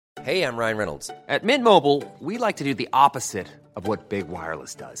Hey, I'm Ryan Reynolds. At Mint Mobile, we like to do the opposite of what Big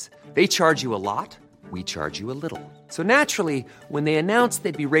Wireless does. They charge you a lot, we charge you a little. So naturally, when they announced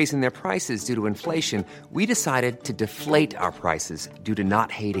they'd be raising their prices due to inflation, we decided to deflate our prices due to not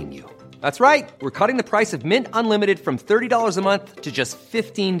hating you. That's right. We're cutting the price of Mint Unlimited from $30 a month to just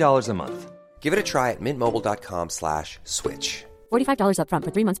 $15 a month. Give it a try at mintmobile.com/switch. $45 up front for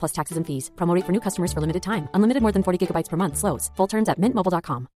 3 months plus taxes and fees. Promo rate for new customers for limited time. Unlimited more than 40 gigabytes per month. Slows full terms at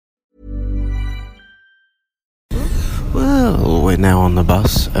mintmobile.com. Well, we're now on the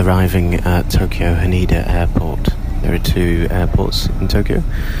bus arriving at Tokyo Haneda Airport. There are two airports in Tokyo,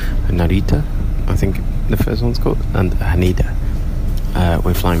 Narita, I think the first one's called, and Haneda.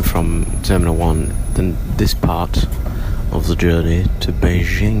 We're flying from Terminal 1. Then this part of the journey to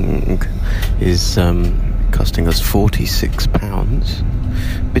Beijing is costing us £46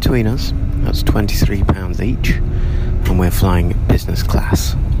 between us. That's £23 each, and we're flying business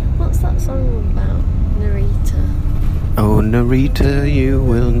class. What's that song about? Narita. Oh, Narita, you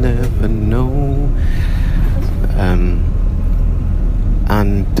will never know.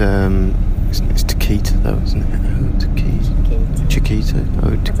 It's Chiquita though, isn't it? Oh, Chiquita.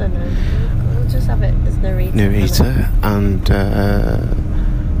 Oh, I don't know. We'll just have it as Narita. Narita. And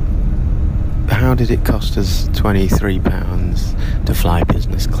how did it cost us £23 to fly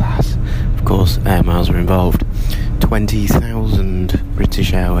business class? Of course, air miles are involved. 20,000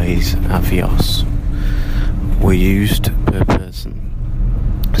 British Airways Avios were used per person.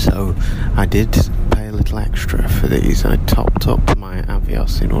 So I did pay a little extra for these. I topped up my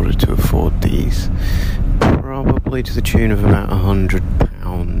Avios in order to afford these. Probably to the tune of about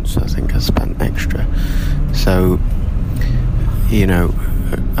 £100, I think I spent extra. So, you know,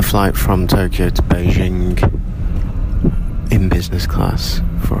 a flight from Tokyo to Beijing in business class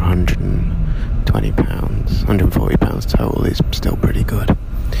for £120, £140 total is still pretty good.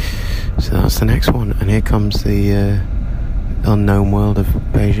 So that's the next one, and here comes the unknown world of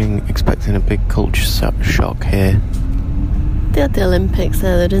Beijing, expecting a big culture shock here. They had the Olympics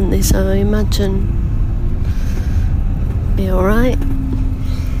there, didn't they? So I imagine be alright.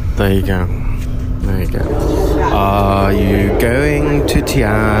 There you go. Are you going to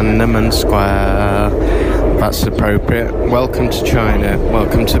Tiananmen Square? That's appropriate. Welcome to China.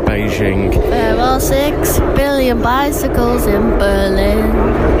 Welcome to Beijing. There are 6 billion bicycles in Berlin.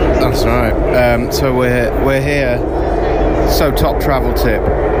 That's right. So we're here. So top travel tip: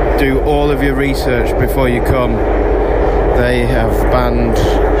 do all of your research before you come. They have banned.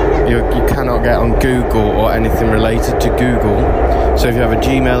 You cannot get on Google or anything related to Google. So if you have a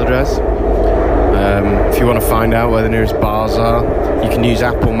Gmail address, if you want to find out where the nearest bars are, you can use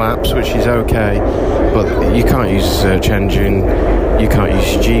Apple Maps, which is okay, but you can't use a search engine, you can't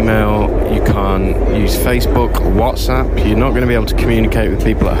use Gmail, you can't use Facebook, WhatsApp. You're not going to be able to communicate with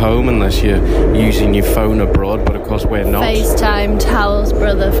people at home unless you're using your phone abroad, but of course we're not. FaceTimed Hal's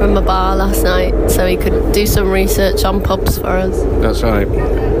brother from a bar last night so he could do some research on pubs for us. That's right.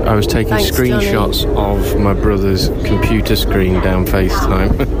 I was taking screenshots of my brother's computer screen down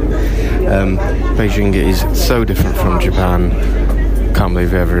FaceTime. Beijing is so different from Japan. Can't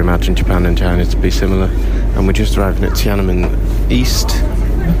believe we ever imagined Japan and China to be similar. And we're just arriving at Tiananmen East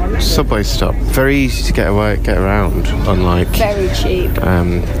subway stop. Very easy to get around, unlike very cheap.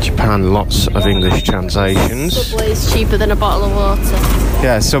 Japan. Lots of English translations. Subway's cheaper than a bottle of water.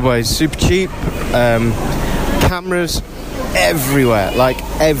 Yeah, Subway's super cheap. Cameras everywhere, like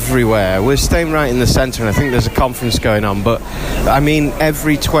everywhere. We're staying right in the centre, and I think there's a conference going on, but I mean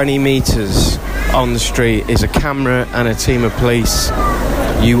every 20 metres on the street is a camera and a team of police.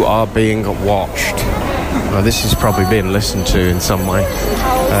 You are being watched. Well, this is probably being listened to in some way.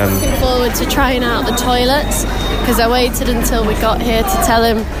 I was looking forward to trying out the toilets, because I waited until we got here to tell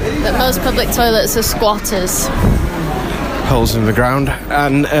him that most public toilets are squatters. Holes in the ground.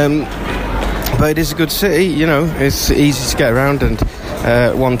 And but it is a good city, you know, it's easy to get around. And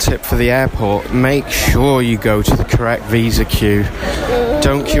one tip for the airport: make sure you go to the correct visa queue.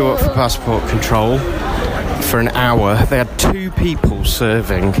 Don't queue up for passport control for an hour. They had 2 people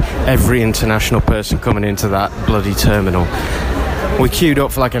serving every international person coming into that bloody terminal. We queued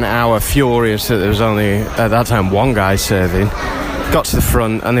up for like an hour, furious that there was only, at that time, one guy serving. Got to the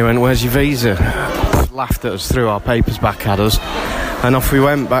front and they went, "Where's your visa?" Laughed at us, threw our papers back at us, and off we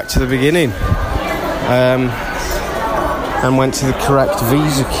went back to the beginning. And went to the correct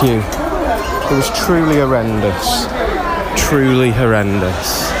visa queue. It was truly horrendous. Truly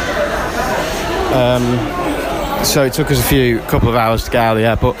horrendous. So it took us a couple of hours to get out of the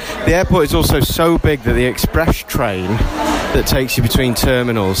airport. The airport is also so big that the express train that takes you between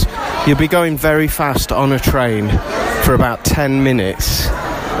terminals, you'll be going very fast on a train for about 10 minutes,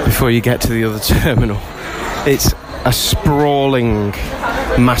 before you get to the other terminal. It's a sprawling,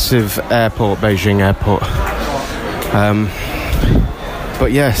 massive airport, Beijing airport.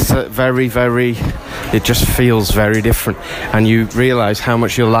 But yes, very, very, it just feels very different. And you realise how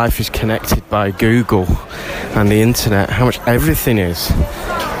much your life is connected by Google and the internet, how much everything is.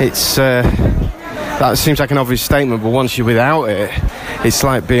 It's, that seems like an obvious statement, but once you're without it, it's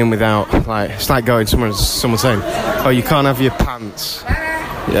like being without, like, it's like going somewhere and someone saying, oh, you can't have your pants.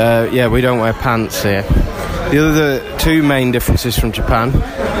 Yeah, we don't wear pants here. The other two main differences from Japan,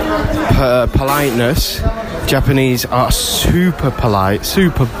 politeness. Japanese are super polite,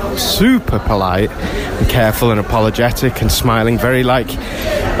 super polite and careful and apologetic and smiling, very like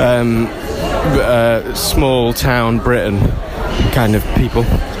small town Britain kind of people.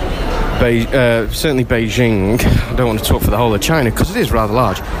 Certainly Beijing, I don't want to talk for the whole of China because it is rather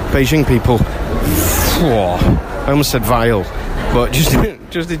large. Beijing people, I almost said vile, but just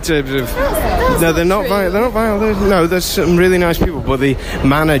in terms of... No, they're not vile. They're not vile. There's some really nice people, but the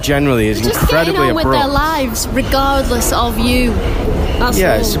manner generally is incredibly abrupt. With their lives, regardless of you. That's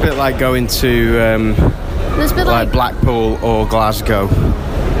all. It's a bit like going to like Blackpool or Glasgow.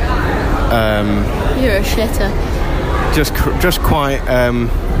 You're a shitter. Just quite. And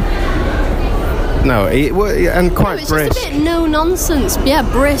quite it's brisk. Just a bit no nonsense. Yeah,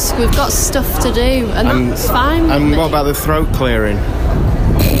 brisk. We've got stuff to do, and that's fine. And what about the throat clearing?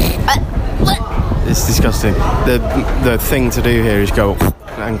 It's disgusting. The thing to do here is go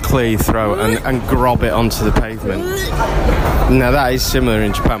and clear your throat and grob it onto the pavement. Now that is similar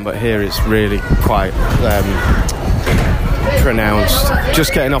in Japan, but here it's really quite pronounced.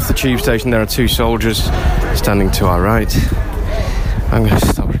 Just getting off the tube station, there are two soldiers standing to our right. I'm going to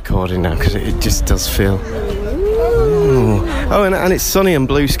stop recording now because it just does feel... Ooh. Oh, and it's sunny and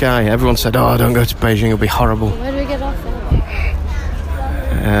blue sky. Everyone said, oh, don't go to Beijing, it'll be horrible. Where do we get off?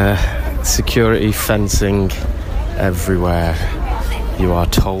 Security fencing everywhere. You are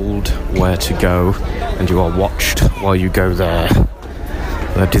told where to go and you are watched while you go there.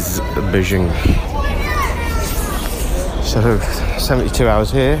 That is Beijing. So 72 hours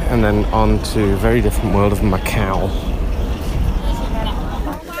here and then on to a very different world of Macau.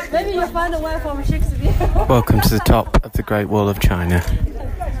 Maybe you'll find a way from Shakespeare. Welcome to the top of the Great Wall of China.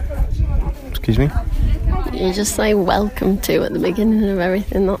 Excuse me? You just say welcome to at the beginning of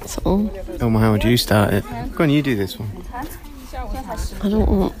everything, that's all. Oh, well, how would you start it? Go on, you do this one. I don't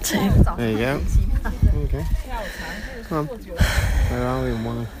want to. There you go. Okay. Come on. Where are we and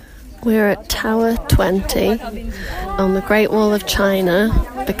why? We're at Tower 20 on the Great Wall of China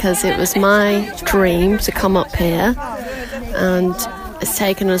because it was my dream to come up here, and it's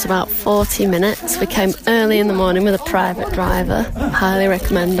taken us about 40 minutes. We came early in the morning with a private driver, highly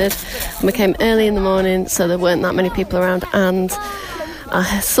recommended. And we came early in the morning so there weren't that many people around, and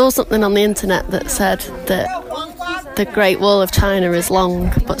I saw something on the internet that said that the Great Wall of China is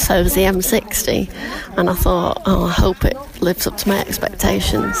long, but so is the M60. And I thought, I hope it lives up to my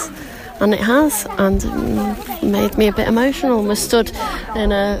expectations. And it has, and made me a bit emotional. We stood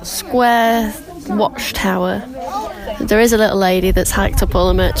in a square watchtower. There is a little lady that's hiked up all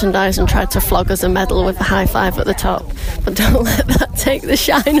the merchandise and tried to flog us a medal with a high five at the top, but don't let that take the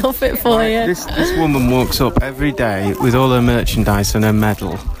shine off it for you. This woman walks up every day with all her merchandise and her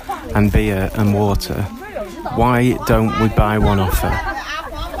medal and beer and water. Why don't we buy one off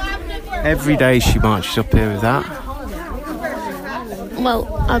her? Every day she marches up here with that.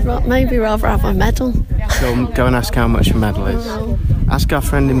 Well, I'd maybe rather have a medal. Go and ask how much a medal is. Ask our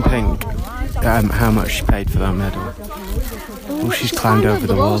friend in pink how much she paid for that medal. Oh, she's climbed over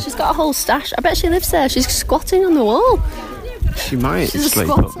the wall. She's got a whole stash. I bet she lives there. She's squatting on the wall. She might sleep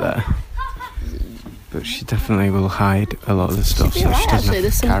up there. But she definitely will hide a lot of the stuff. You're right, actually,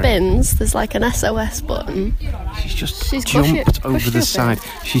 there's some bins. There's like an SOS button. She's jumped over the side.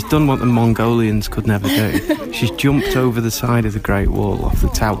 She's done what the Mongolians could never do. She's jumped over the side of the Great Wall off the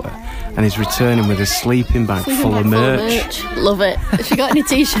tower and is returning with a sleeping bag full of merch. Love it. Has she got any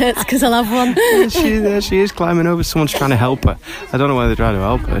t-shirts? Because I'll have one. She is climbing over. Someone's trying to help her. I don't know why they're trying to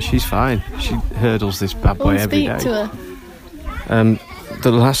help her. She's fine. She hurdles this bad boy every day. Speak to her.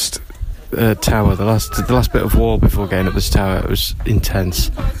 The last tower, the last bit of wall before getting up this tower, it was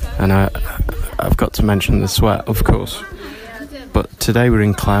intense, and I've got to mention the sweat, of course. But today we're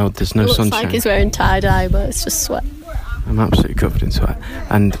in cloud. There's no sunshine. Looks like he's wearing tie-dye, but it's just sweat. I'm absolutely covered in sweat,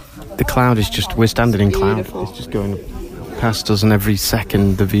 and the cloud is we're standing in cloud. It's just going past us, and every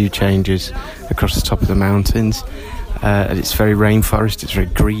second the view changes across the top of the mountains. And it's very rainforest. It's very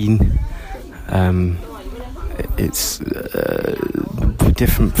green. It's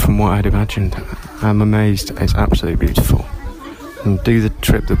different from what I'd imagined. I'm amazed. It's absolutely beautiful. and do the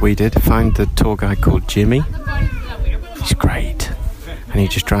trip that we did. Find the tour guide called Jimmy. He's great. And he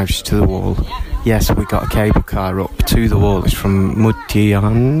just drives you to the wall. Yes, we got a cable car up to the wall. It's from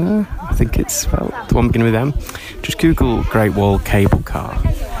Mutiana, I think it's spelled, the one beginning with M. Just Google Great Wall cable car.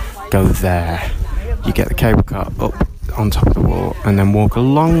 Go there. You get the cable car up on top of the wall and then walk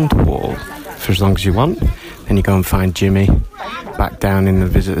along the wall for as long as you want. Then you go and find Jimmy back down in the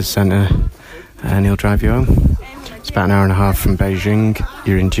visitor centre and he'll drive you home. It's about an hour and a half from Beijing.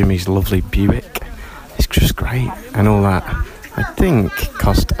 You're in Jimmy's lovely Buick. It's just great. And all that, I think,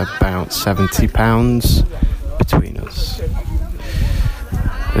 cost about £70 between us.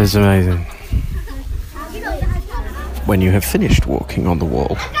 It's amazing. When you have finished walking on the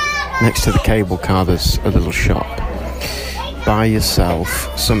wall, next to the cable car there's a little shop. Buy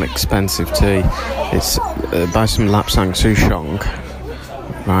yourself some expensive tea. It's buy some Lapsang Souchong,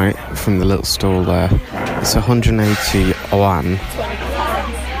 right, from the little stall there. It's 180 yuan.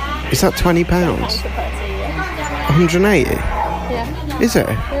 Is that £20? 180? Yeah. Is it?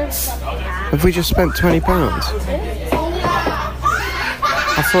 Have we just spent £20?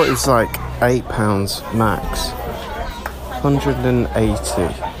 I thought it was like £8 max.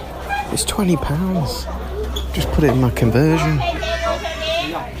 180. It's £20. Just put it in my conversion.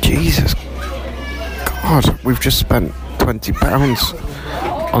 Jesus. God, we've just spent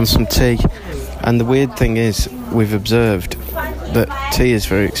 £20 on some tea. And the weird thing is, we've observed that tea is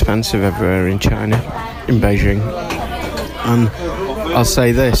very expensive everywhere in China, in Beijing. And I'll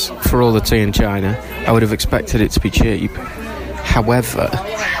say this, for all the tea in China, I would have expected it to be cheap. However,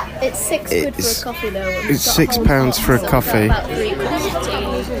 It's £6 for a coffee though. It's £6 for a coffee.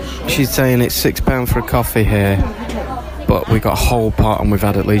 She's saying it's £6 for a coffee here, but we got a whole pot and we've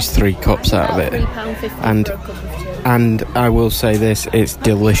had at least 3 cups out of it. And I will say this, it's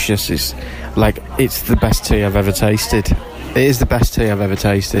delicious. It's the best tea I've ever tasted. It is the best tea I've ever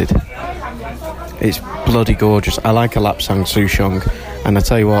tasted. It's bloody gorgeous. I like a Lapsang Souchong, and I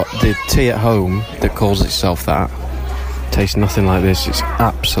tell you what, the tea at home that calls itself that tastes nothing like this. It's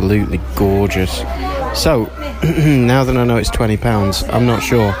absolutely gorgeous. So now that I know it's £20, I'm not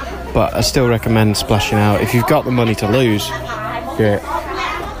sure, but I still recommend splashing out if you've got the money to lose. Yeah.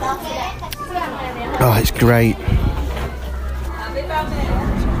 Oh, it's great.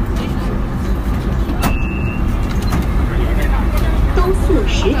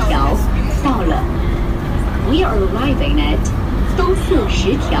 We are arriving at Dongsu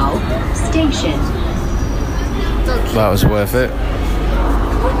Shitiao Station. That was worth it.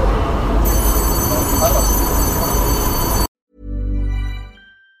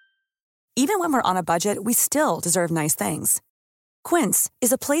 Even when we're on a budget, we still deserve nice things. Quince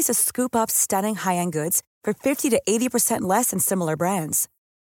is a place to scoop up stunning high-end goods for 50 to 80% less than similar brands.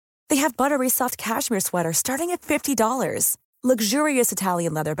 They have buttery soft cashmere sweaters starting at $50, luxurious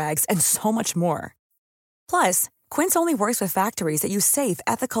Italian leather bags, and so much more. Plus, Quince only works with factories that use safe,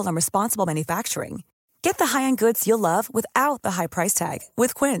 ethical, and responsible manufacturing. Get the high-end goods you'll love without the high price tag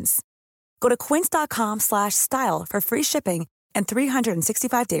with Quince. Go to quince.com/style for free shipping and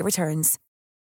 365-day returns.